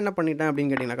 பட் நான் என்ன பண்ணிட்டேன்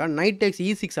அப்படின்னு கேட்டிங்கனாக்கா நைட் டெக்ஸ்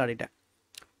E6 ஆடிட்டேன்.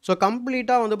 ஸோ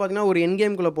கம்ப்ளீட்டாக வந்து பார்த்திங்கன்னா ஒரு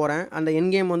என்கேம்குள்ளே போகிறேன். அந்த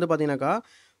என்கேம் வந்து பார்த்திங்கனாக்கா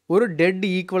ஒரு டெட்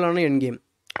ஈக்குவலான என்கேம்.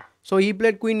 So he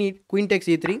plate queen Tex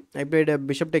E3, I plate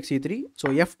bishop Tex E3, so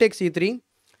F Tex E3.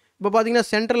 இப்போ பார்த்தீங்கன்னா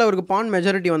சென்டரில் அவருக்கு பான்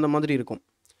மெஜாரிட்டி வந்த மாதிரி இருக்கும்.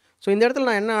 ஸோ இந்த இடத்துல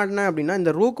நான் என்ன ஆடினேன் அப்படின்னா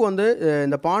இந்த ரூக் வந்து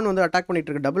இந்த பான் வந்து அட்டாக்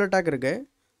பண்ணிகிட்டு இருக்கு, டபுள் அட்டாக் இருக்குது.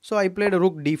 So I plate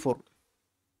rook D4.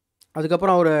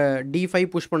 அதுக்கப்புறம் அவர் D5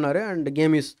 புஷ் பண்ணார் and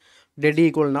game is dead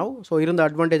equal now. So இருந்த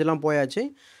அட்வான்டேஜ்லாம் போயாச்சு.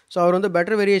 ஸோ அவர் வந்து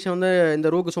பெட்டர் வேரியேஷன் வந்து இந்த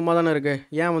ரூக்கு சும்மா தானே இருக்குது,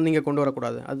 ஏன் வந்து இங்கே கொண்டு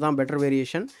வரக்கூடாது, அதுதான் better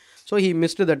variation. So he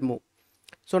missed that move.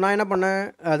 So நான் என்ன பண்ணேன்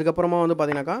அதுக்கப்புறமா வந்து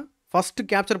பார்த்தீங்கன்னாக்கா ஃபஸ்ட்டு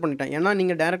கேப்சர் பண்ணிட்டேன். ஏன்னா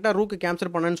நீங்கள் டேரெக்டாக ரூக்கு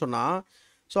கேப்சர் பண்ணேன்னு சொன்னால்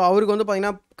ஸோ அவருக்கு வந்து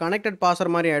பார்த்தீங்கன்னா கனெக்டட்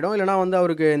பாசர் மாதிரி ஆகிடும். இல்லைனா வந்து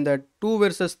அவருக்கு இந்த 2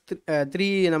 versus 3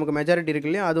 நமக்கு மெஜாரிட்டி இருக்கு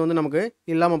இல்லையா, அது வந்து நமக்கு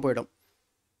இல்லாமல் போயிடும்.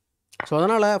 ஸோ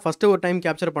அதனால் ஃபஸ்ட்டு ஒரு டைம்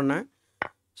கேப்சர் பண்ணேன்.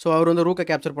 ஸோ அவர் வந்து ரூக்கை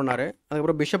கேப்சர் பண்ணார்.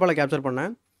 அதுக்கப்புறம் பிஷப்பால் கேப்சர்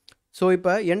பண்ணேன். ஸோ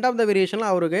இப்போ எண்ட் ஆஃப் த வேரியேஷனில்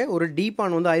அவருக்கு ஒரு டி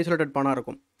பான் வந்து ஐசோலேட்டட் பானாக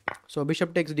இருக்கும். ஸோ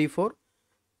பிஷப் டெக்ஸ் D4,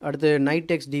 அடுத்து நைட்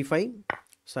டெக்ஸ் D5,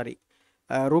 சாரி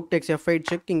ரூக் டெக்ஸ் F8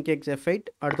 செக், கிங் டெக்ஸ் F8,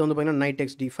 அடுத்து வந்து பார்த்தீங்கன்னா night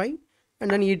Tex D5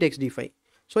 and then E Tex D5.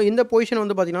 So இந்த பொசிஷன்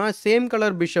வந்து பார்த்தீங்கன்னா சேம்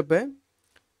கலர் பிஷப்பு,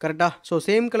 கரெக்டாக. So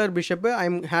same colour bishop I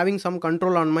am having some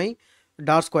control on my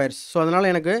dark squares. So அதனால்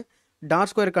எனக்கு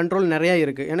dark square control நிறையா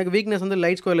இருக்குது. எனக்கு வீக்னஸ் வந்து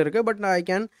லைட் ஸ்கொயரில் இருக்குது. பட் ஐ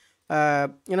கேன்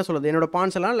என்ன சொல்கிறது, என்னோடய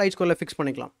பான்ஸ் எல்லாம் லைட் ஸ்கொயரில் ஃபிக்ஸ்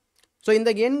பண்ணிக்கலாம். ஸோ இந்த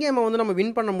என் கேமை வந்து நம்ம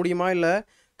வின் பண்ண முடியுமா, இல்லை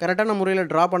கரெக்டான முறையில்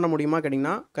ட்ரா பண்ண முடியுமா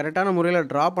கேட்டிங்கன்னா கரெக்டான முறையில்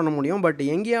ட்ரா பண்ண முடியும். பட்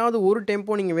எங்கேயாவது ஒரு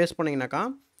டெம்போ நீங்கள் வேஸ்ட் பண்ணிங்கனாக்கா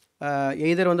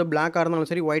எய்தர் வந்து பிளாக்காக இருந்தாலும்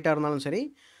சரி ஒயிட்டாக இருந்தாலும் சரி,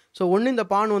 ஸோ ஒன்று இந்த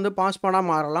பான் வந்து பாஸ் பண்ணால்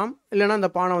மாறலாம், இல்லைனா இந்த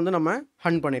பானை வந்து நம்ம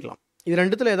ஹன் பண்ணிடலாம். இது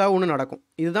ரெண்டுத்தில் ஏதாவது ஒன்று நடக்கும்.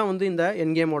 இதுதான் வந்து இந்த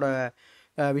என் கேமோட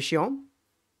விஷயம்.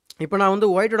 இப்போ நான் வந்து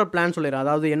ஒயிட்டோட பிளான் சொல்லிடுறேன்.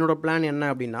 அதாவது என்னோடய பிளான் என்ன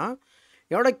அப்படின்னா,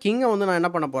 என்னோட கிங்கை வந்து நான்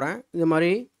என்ன பண்ண போகிறேன், இது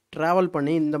மாதிரி ட்ராவல்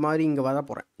பண்ணி இந்த மாதிரி இங்கே வர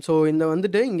போகிறேன். ஸோ இந்த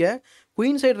வந்துட்டு இங்கே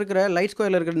குயின் சைடு இருக்கிற லைட்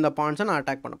ஸ்கொயரில் இருக்கிற இந்த பான்ஸை நான்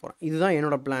அட்டாக் பண்ண போகிறேன். இதுதான்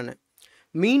என்னோடய பிளான்.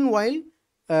 மீன் வைல்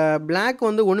பிளாக்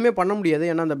வந்து ஒன்றுமே பண்ண முடியாது,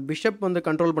 ஏன்னா அந்த பிஷப் வந்து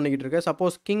கண்ட்ரோல் பண்ணிக்கிட்டு இருக்கு.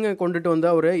 சப்போஸ் கிங்கை கொண்டுட்டு வந்து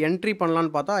அவர் என்ட்ரி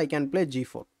பண்ணலான்னு பார்த்தா ஐ கேன் பிளே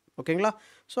G4. ஓகேங்களா.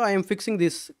 So I am fixing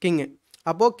this king.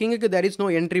 அப்போது கிங்குக்கு there is no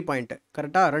entry point.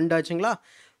 கரெக்டாக 2 ஆச்சுங்களா.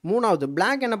 3வது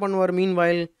பிளாக் என்ன பண்ணுவார் மீன்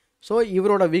வைல், ஸோ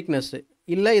இவரோட வீக்னஸ்ஸு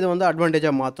இல்லை இதை வந்து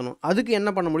அட்வான்டேஜாக மாற்றணும், அதுக்கு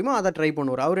என்ன பண்ண முடியுமோ அதை ட்ரை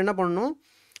பண்ணுவார். அவர் என்ன பண்ணணும்,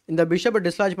 இந்த பிஷப்பை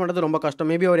டிஸ்லாஜ் பண்ணுறது ரொம்ப கஷ்டம்,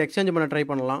 மேபி அவர் எக்ஸ்சேஞ்ச் பண்ண ட்ரை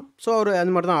பண்ணலாம். ஸோ அவர்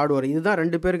அந்த மாதிரி தான் ஆடுவார். இதுதான்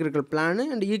 2 பேருக்கு இருக்கிற plan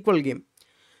and equal game.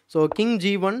 So king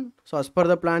G1, so as per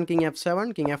the plan king F7,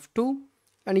 king F2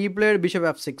 and he plate bishop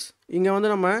F6. இங்கே வந்து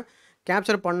நம்ம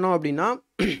கேப்சர் பண்ணோம் அப்படின்னா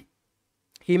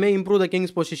he may improve the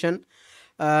Kings position.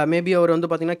 Maybe அவர் வந்து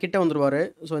பார்த்திங்கன்னா கிட்ட வந்துடுவார்.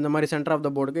 ஸோ இந்த மாதிரி சென்டர் ஆஃப்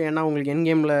த போர்டுக்கு, ஏன்னா உங்களுக்கு என்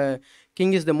கேமில்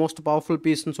king is the most powerful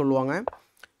பீஸ்ன்னு சொல்லுவாங்க.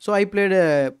 So I blade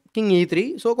king E3.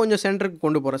 So கொஞ்சம் சென்டருக்கு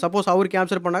கொண்டு போகிறேன். சப்போஸ் அவர்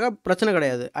கேப்சர் பண்ணாக்க பிரச்சனை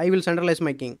கிடையாது, I will centralise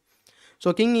my king.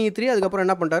 So king E3. அதுக்கப்புறம்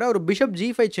என்ன பண்ணுறாரு, அவர் பிஷப்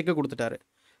G5 செக்கு கொடுத்துட்டாரு.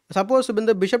 சப்போஸ்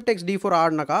இந்த பிஷப் டெக்ஸ் D4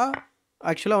 ஆடினாக்கா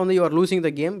ஆக்சுவலாக வந்து you are losing the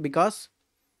game. Because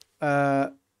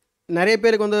நிறைய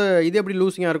பேருக்கு வந்து இது எப்படி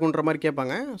லூசிங்காக இருக்குன்ற மாதிரி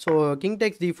கேட்பாங்க. ஸோ கிங்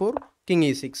டெக்ஸ் D4, king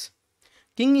E6.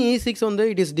 King E6 வந்து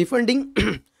it is defending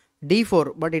D4,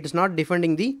 but it is not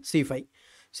defending the C5.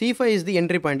 C5 is the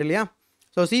entry point இல்லையா.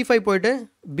 ஸோ C5 போய்ட்டு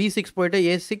B6 போய்ட்டு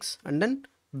A6 and then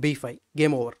B5,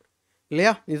 game over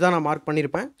இல்லையா. இதுதான் நான் mark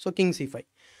பண்ணியிருப்பேன். So king C5.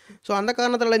 So அந்த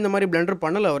காரணத்தில் இந்த மாதிரி பிளண்டர்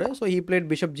பண்ணலை அவர். So he played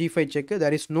bishop G5 check,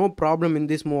 there is no problem in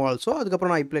this move also.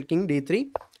 அதுக்கப்புறம் நான் ஐ plate king D3,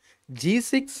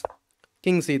 G6,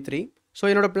 king C3. So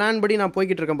என்னோடய பிளான் படி நான்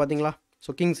போய்கிட்டு இருக்கேன் பார்த்தீங்களா.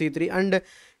 ஸோ கிங் C3 அண்ட்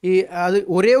அது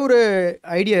ஒரே ஒரு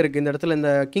ஐடியா இருக்குது இந்த இடத்துல.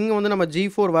 இந்த கிங் வந்து நம்ம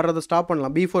G4 வர்றதை ஸ்டாப்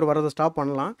பண்ணலாம், B4 வர்றதை ஸ்டாப்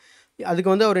பண்ணலாம்.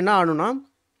 அதுக்கு வந்து அவர் என்ன ஆடணும்னா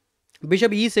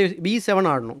பிஷப் B7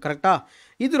 ஆடணும். கரெக்டாக?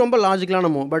 இது ரொம்ப லாஜிக்கலான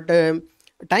மூவ். பட்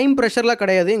டைம் ப்ரெஷர்லாம்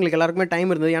கிடையாது, எங்களுக்கு எல்லாருக்குமே டைம்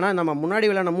இருந்தது. ஏன்னா நம்ம முன்னாடி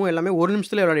விளையாட மூவ் எல்லாமே 1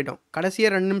 நிமிஷத்தில் விளையாடிட்டோம்.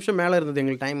 கடைசியாக 2 நிமிஷம் மேலே இருந்தது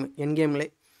எங்களுக்கு டைம் என் கேம்லே.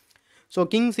 ஸோ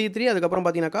கிங் C3 அதுக்கப்புறம்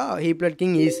பார்த்தீங்கன்னாக்கா he played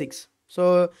king E6. So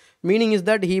meaning is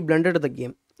that he blundered the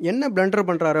game. என்ன பிளண்டர்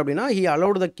பண்ணுறாரு அப்படின்னா he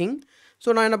allowed the king. So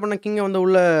நான் என்ன பண்ணேன், கிங்கை வந்து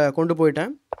உள்ளே கொண்டு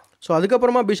போயிட்டேன். ஸோ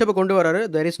அதுக்கப்புறமா பிஷப்பை கொண்டு வராரு,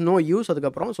 there is no use.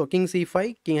 அதுக்கப்புறம் so king C5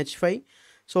 king H5.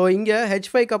 So இங்கே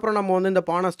H5க்கு அப்புறம் நம்ம வந்து இந்த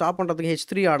பானை ஸ்டாப் பண்ணுறதுக்கு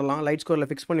H3 ஆடலாம், லைட் ஸ்கோரில்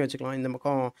ஃபிக்ஸ் பண்ணி வச்சுக்கலாம் இந்த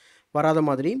பக்கம் வராத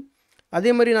மாதிரி.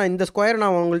 அதே மாதிரி நான் இந்த ஸ்கொயர்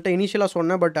நான் உங்கள்கிட்ட இனிஷியலாக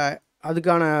சொன்னேன், பட்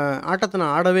அதுக்கான ஆட்டத்தை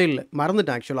நான் ஆடவே இல்லை,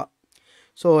 மறந்துட்டேன் ஆக்சுவலாக.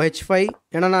 ஸோ H5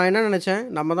 ஏன்னா நான் என்ன நினச்சேன்,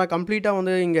 நம்ம தான் கம்ப்ளீட்டாக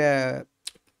வந்து இங்கே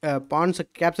பான்ஸை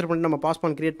கேப்சர் பண்ணிட்டு நம்ம பாஸ்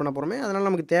பான் க்ரியேட் பண்ண போகிறோமே, அதனால்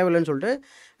நமக்கு தேவையில்லைன்னு சொல்லிட்டு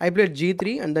ஐ plate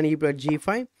G3 and then he played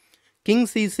G5 king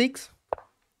C6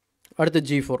 அடுத்து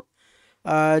G4.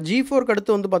 G4க்கு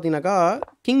அடுத்து வந்து பார்த்தீங்கன்னாக்கா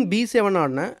கிங் B7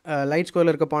 ஆடினேன், லைட்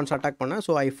ஸ்கொயரில் இருக்க பான்ஸ் அட்டாக் பண்ணேன்.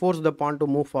 So I force the porn to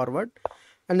move forward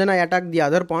and then I attack the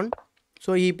other porn.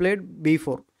 So he played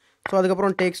B4. So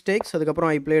அதுக்கப்புறம் tax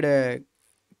அதுக்கப்புறம் ஐ plate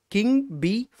king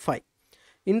B5.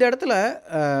 இந்த இடத்துல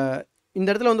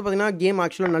வந்து பார்த்திங்கன்னா கேம்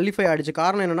ஆக்சுவலாக நல்லிஃபை ஆகிடுச்சு.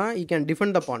 காரணம் என்னென்னா he can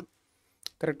defend the pawn.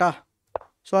 கரெக்டாக?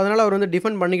 ஸோ அதனால் அவர் வந்து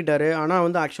டிஃபெண்ட் பண்ணிக்கிட்டாரு. ஆனால்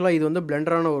வந்து ஆக்சுவலாக இது வந்து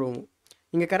பிளண்டரான ஒரு மூவ்.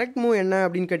 இங்கே கரெக்ட் மூவ் என்ன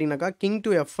அப்படின்னு கேட்டிங்கனாக்கா கிங்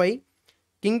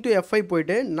டு F5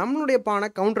 போயிட்டு நம்மளுடைய பானை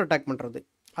கவுண்டர் அட்டாக் பண்ணுறது.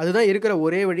 அதுதான் இருக்கிற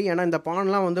ஒரே வழி. ஏன்னா இந்த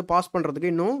பான்லாம் வந்து பாஸ்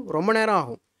பண்ணுறதுக்கு இன்னும் ரொம்ப நேரம்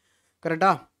ஆகும்.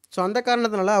 கரெக்டாக? ஸோ அந்த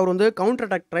காரணத்தினால அவர் வந்து கவுண்டர்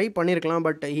அட்டாக் ட்ரை பண்ணியிருக்கலாம்,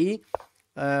 but he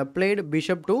played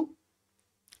bishop to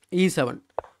E7.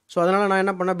 So அதனால் நான்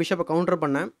என்ன பண்ணேன், பிஷப்பை கவுண்டர்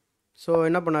பண்ணேன். ஸோ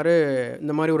என்ன பண்ணார்,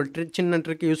 இந்த மாதிரி ஒரு சின்ன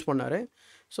ட்ரிக் யூஸ் பண்ணார்.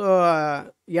 ஸோ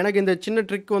எனக்கு இந்த சின்ன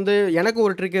ட்ரிக் வந்து எனக்கு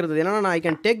ஒரு ட்ரிக் இருந்தது. ஏன்னா நான் I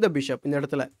can take the bishop இந்த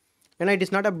இடத்துல. ஏன்னா it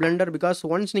is not a blender, because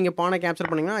once நீங்கள் பானை கேப்சர்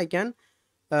பண்ணிங்கன்னா ஐ கேன்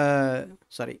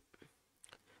சாரி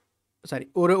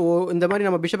இந்த மாதிரி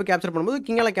நம்ம பிஷப்பை கேப்சர் பண்ணும்போது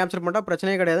கிங்கால் கேப்சர் பண்ணிட்டா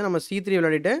பிரச்சனையே கிடையாது. நம்ம C3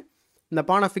 விளையாடிட்டு இந்த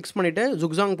பானை ஃபிக்ஸ் பண்ணிவிட்டு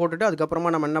ஜுக்ஸாங் போட்டுட்டு அதுக்கப்புறமா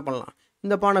நம்ம என்ன பண்ணலாம்,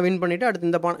 இந்த பானை வின் பண்ணிவிட்டு அடுத்து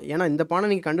இந்த பானை, ஏன்னா இந்த பானை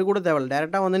நீங்கள் கண்டு கூட தேவையில்ல,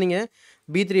 டேரெக்டாக வந்து நீங்கள்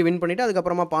B3 வின் பண்ணிவிட்டு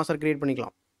அதுக்கப்புறமா பாசர் க்ரியேட்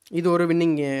பண்ணிக்கலாம். இது ஒரு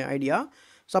வின்னிங் ஐடியா.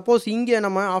 சப்போஸ் இங்கே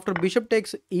நம்ம ஆஃப்டர் பிஷப்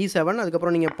டேக்ஸ் E7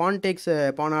 அதுக்கப்புறம் நீங்கள்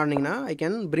பான் ஆடினீங்கன்னா I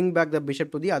can bring back the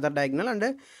bishop to the other diagonal and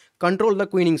control the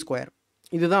queening square.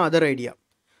 இதுதான் அதர் ஐடியா.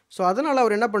 ஸோ அதனால்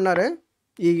அவர் என்ன பண்ணார்,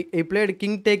 he played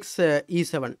king tax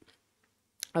E7.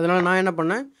 அதனால் நான் என்ன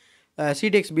பண்ணேன், C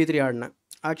takes B3 ஆடினேன்.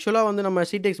 ஆக்சுவலாக வந்து நம்ம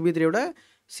C takes B3யோட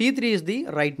C3 is the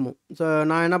right move. So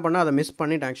நான் என்ன பண்ணேன், அதை மிஸ்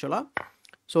பண்ணிட்டேன் ஆக்சுவலாக.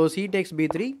 So C takes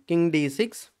B3 king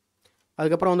D6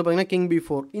 அதுக்கப்புறம் வந்து பார்த்திங்கன்னா கிங்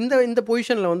B4. இந்த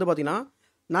பொசிஷனில் வந்து பார்த்திங்கன்னா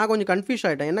நான் கொஞ்சம் கன்ஃபியூஸ்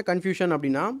ஆகிட்டேன். என்ன கன்ஃபியூஷன்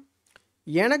அப்படின்னா,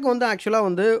 எனக்கு வந்து ஆக்சுவலாக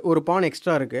வந்து ஒரு பான்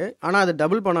எக்ஸ்ட்ரா இருக்குது, ஆனால் அது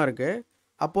டபுள் பானாக இருக்குது.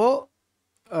 அப்போது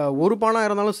ஒரு பானாக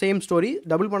இருந்தாலும் சேம் ஸ்டோரி,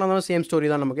 டபுள் பானாக இருந்தாலும் சேம் ஸ்டோரி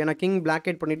தான் நமக்கு. ஏன்னா கிங்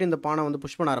பிளாக்கேட் பண்ணிவிட்டு இந்த பானை வந்து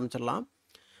புஷ் பண்ண ஆரம்பிச்சிடலாம்.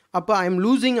 அப்போ ஐ எம்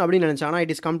லூசிங் அப்படின்னு நினச்சேன், ஆனால்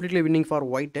it is completely winning for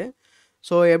white.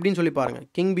 So எப்படின்னு சொல்லி பாருங்கள்,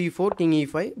 king B4 king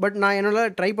E5. But நான்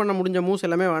என்னால் ட்ரை பண்ண முடிஞ்ச மூவ்ஸ்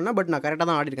எல்லாமே வேணாம், பட் நான் கரெக்டாக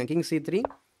தான் ஆடிருக்கேன். King C3.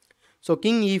 So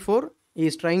king E4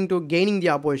 is trying to gaining the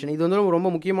opposition. இது வந்து ரொம்ப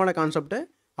முக்கியமான கான்செப்ட்டு,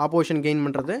 ஆப்போசிஷன் கெயின்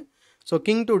பண்ணுறது. So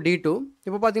king to D2.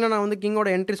 இப்போ பார்த்தீங்கன்னா நான் வந்து கிங்கோட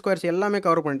என்ட்ரி ஸ்கொயர்ஸ் எல்லாமே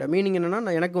கவர் பண்ணிட்டேன். மீனிங்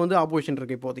என்னென்னா எனக்கு வந்து ஆப்போசிஷன்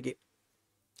இருக்குது இப்போதைக்கு.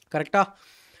 கரெக்டாக?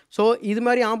 ஸோ இது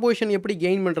மாதிரி ஆப்போசிஷன் எப்படி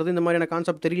கெயின் பண்ணுறது, இந்த மாதிரியான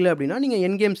கான்செப்ட் தெரியல அப்படின்னா நீங்கள்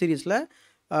என்கேம் சீரீஸில்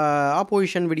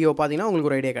ஆப்போசிஷன் வீடியோ பார்த்தீங்கன்னா உங்களுக்கு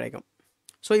ஒரு ஐடியா கிடைக்கும்.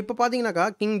 ஸோ இப்போ பார்த்தீங்கன்னாக்கா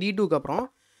கிங் D2க்கு அப்புறம்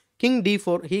king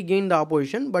D4 he gained the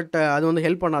opposition. But அது வந்து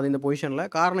ஹெல்ப் பண்ணாது இந்த பொசிஷனில்.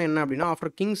 காரணம் என்ன அப்படின்னா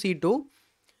after king C2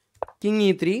 king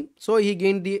E3 so he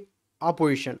gained the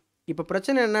opposition. இப்போ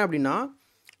பிரச்சனை என்ன அப்படின்னா,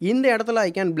 இந்த இடத்துல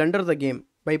I can blender the game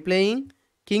by playing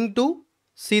king to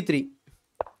C3.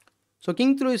 So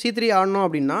king to C3 ஆடணும்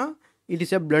அப்படின்னா இட்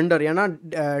இஸ் எ பிளண்டர். ஏன்னா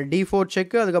D4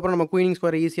 செக்கு, அதுக்கப்புறம் நம்ம குயினிங்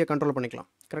ஸ்கொயரை ஈஸியாக கண்ட்ரோல் பண்ணிக்கலாம்.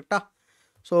 கரெக்டாக?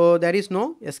 So there is no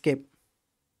escape.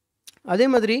 அதே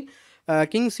மாதிரி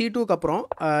கிங் C2க்கு அப்புறம்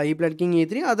he played king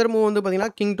E3. Other move வந்து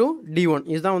பார்த்திங்கன்னா கிங் டு D1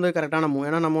 இதுதான் வந்து கரெக்டான மூவ்.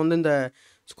 ஏன்னா நம்ம வந்து இந்த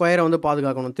ஸ்கொயரை வந்து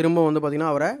பாதுகாக்கணும், திரும்ப வந்து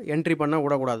பார்த்திங்கன்னா அவரை என்ட்ரி பண்ண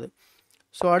விடக்கூடாது.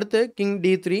 ஸோ அடுத்து கிங்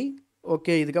D3.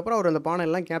 ஓகே, இதுக்கப்புறம் அவர் அந்த பானை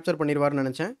எல்லாம் கேப்சர் பண்ணிடுவார்னு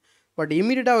நினச்சேன். பட்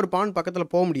இமீடியட்டாக ஒரு பான்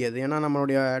பக்கத்தில் போக முடியாது, ஏன்னா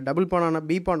நம்மளுடைய டபுள் பானான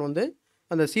B பான் வந்து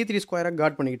அந்த C3 ஸ்கொயரை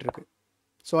கார்ட் பண்ணிக்கிட்டு இருக்கு.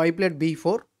 So I plate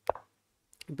B4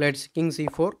 played king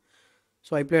C4.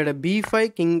 So I plate B5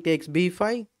 king tax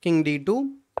B5 king D2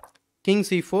 king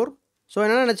C4. So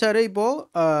என்ன நினச்சாரு,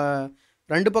 இப்போது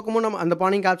ரெண்டு பக்கமும் நம்ம அந்த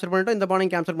பானையும் கேப்சர் பண்ணிட்டோம், இந்த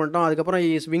பானையும் கேப்சர் பண்ணிட்டோம், அதுக்கப்புறம்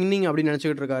இஸ் வின்னிங் அப்படின்னு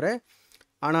நினச்சிக்கிட்டு இருக்காரு.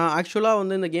 ஆனால் ஆக்சுவலாக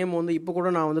வந்து இந்த கேம் வந்து இப்போ கூட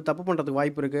நான் வந்து தப்பு பண்ணுறதுக்கு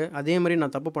வாய்ப்பு இருக்குது. அதே மாதிரி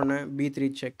நான் தப்பு பண்ணேன், B3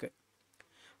 செக்கு.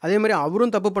 அதே மாதிரி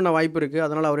அவரும் தப்பு பண்ண வாய்ப்பு இருக்குது.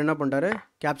 அதனால் அவர் என்ன பண்ணிட்டாரு,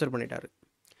 கேப்சர் பண்ணிட்டார்.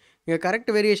 இங்கே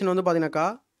கரெக்ட் வேரியேஷன் வந்து பார்த்தீங்கன்னாக்கா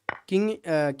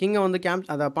கிங்கை வந்து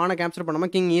அதை பானை கேப்சர்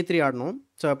பண்ணாமல் கிங் E3 ஆடணும்.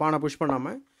 ஸோ பானை புஷ்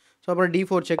பண்ணாமல். ஸோ அப்புறம்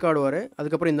D4 செக் ஆடுவார்.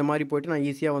 அதுக்கப்புறம் இந்த மாதிரி போய்ட்டு நான்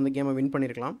ஈஸியாக வந்து கேமை வின்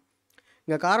பண்ணியிருக்கலாம்.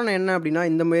 இங்கே காரணம் என்ன அப்படின்னா,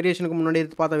 இந்த வேரியேஷனுக்கு முன்னாடி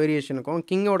பார்த்த வேரியேஷனுக்கும்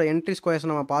கிங்கோட என்ட்ரி ஸ்கொயர்ஸ்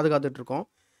நம்ம பாதுகாத்துட்ருக்கோம்.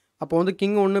 அப்போ வந்து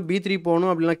கிங் ஒன்று B3 போகணும்,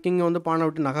 அப்படின்னா கிங்கை வந்து பானை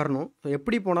விட்டு நகரணும். ஸோ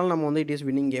எப்படி போனாலும் நம்ம வந்து it is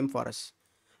winning game for us.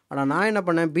 ஆனால் நான் என்ன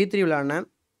பண்ணேன், B3 விளையாடினேன்.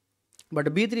 பட்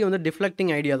B3 வந்து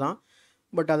டிஃப்ளெக்டிங் ஐடியா தான்.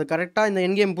 பட் அது கரெக்டாக இந்த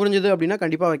என் கேம் புரிஞ்சுது அப்படின்னா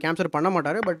கண்டிப்பாக அவர் கேப்சர் பண்ண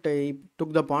மாட்டார். But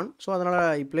took the porn. So அதனால்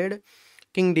ஐ blade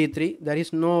king D3. There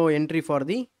is no entry for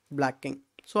the black king.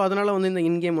 So அதனால் வந்து இந்த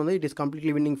இன் கேம் வந்து it is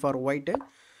completely winning for white.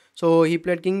 So he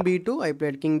played king B2, I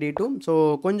plate king D2. So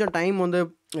கொஞ்சம் time வந்து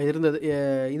இருந்தது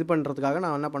இது பண்ணுறதுக்காக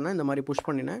நான் என்ன பண்ணேன், இந்த மாதிரி புஷ்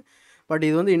பண்ணினேன். பட்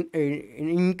இது வந்து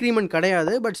இன்க்ரீமெண்ட்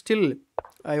கிடையாது. But still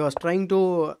I was trying to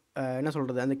என்ன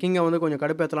சொல்கிறது, அந்த கிங்கை வந்து கொஞ்சம்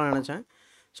கடுப்பேற்றலாம்னு நினச்சேன்.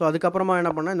 ஸோ அதுக்கப்புறமா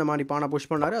என்ன பண்ணேன், இந்த மாதிரி பானை புஷ்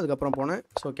பண்ணார். அதுக்கப்புறம் போனேன்.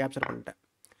 ஸோ கேப்சர் பண்ணிட்டேன்.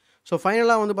 ஸோ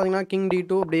ஃபைனலாக வந்து பார்த்திங்கன்னா கிங்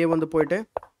D2 அப்படியே வந்து போயிட்டு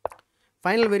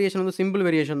ஃபைனல் வேரியேஷன் வந்து சிம்பிள்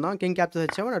வேரியேஷன் தான். King capture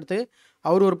H7. அடுத்து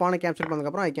அவர் ஒரு பானை கேப்சர்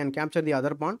பண்ணதுக்கப்புறம் I can capture the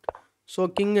other porn. So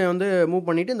கிங்கை வந்து மூவ்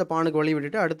பண்ணிவிட்டு இந்த பானுக்கு வழி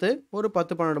விட்டுட்டு அடுத்து ஒரு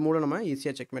 10-12 மூலம் நம்ம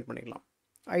ஈஸியாக செக்மேட் பண்ணிக்கலாம்.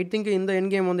 ஐ திங்க் இந்த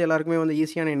என் கேம் வந்து எல்லாருக்குமே வந்து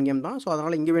ஈஸியான என் கேம் தான். ஸோ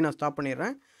அதனால் இங்கேயே நான் ஸ்டாப்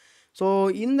பண்ணிடுறேன். ஸோ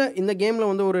இந்த கேமில்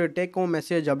வந்து ஒரு டேக் ஹோம்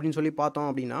மெசேஜ் அப்படின்னு சொல்லி பார்த்தோம்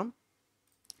அப்படின்னா,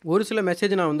 ஒரு சில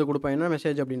மெசேஜ் நான் வந்து கொடுப்பேன். என்ன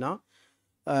மெசேஜ் அப்படின்னா,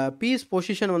 பீஸ்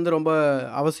பொசிஷன் வந்து ரொம்ப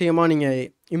அவசியமாக நீங்கள்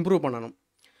இம்ப்ரூவ் பண்ணணும்.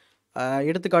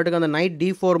 எடுத்துக்காட்டுக்கு அந்த நைட்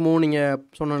D4 மூவ் நீங்கள்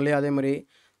சொன்னோம் இல்லையா,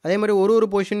 அதே மாதிரி ஒரு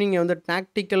பொசிஷன் நீங்கள் வந்து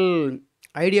டாக்டிக்கல்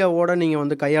ஐடியாவோடு நீங்கள்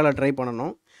வந்து கையாள ட்ரை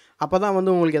பண்ணணும். அப்போ தான்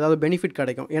வந்து உங்களுக்கு ஏதாவது பெனிஃபிட்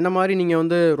கிடைக்கும். என்ன மாதிரி நீங்கள்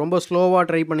வந்து ரொம்ப ஸ்லோவாக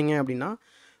ட்ரை பண்ணிங்க அப்படின்னா,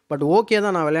 பட் ஓகே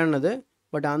தான் நான் விளையாடினது,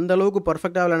 பட் அந்தளவுக்கு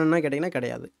பர்ஃபெக்டாக விளையாடணுன்னா கேட்டிங்கன்னா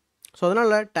கிடையாது. ஸோ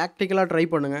அதனால் டாக்டிக்கலாக ட்ரை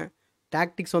பண்ணுங்கள்.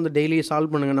 டாக்டிக்ஸ் வந்து டெய்லி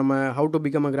சால்வ் பண்ணுங்கள். நம்ம how to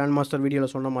become a grand master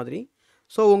வீடியோவில் சொன்ன மாதிரி.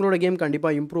 ஸோ உங்களோட கேம்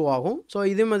கண்டிப்பாக இம்ப்ரூவ் ஆகும். ஸோ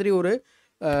இதே மாதிரி ஒரு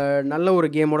நல்ல ஒரு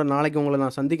கேமோட நாளைக்கு உங்களை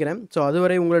நான் சந்திக்கிறேன். ஸோ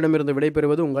அதுவரை உங்களிடமிருந்து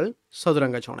விடைபெறுவது உங்கள்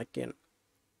சதுரங்க சாணக்கியன்.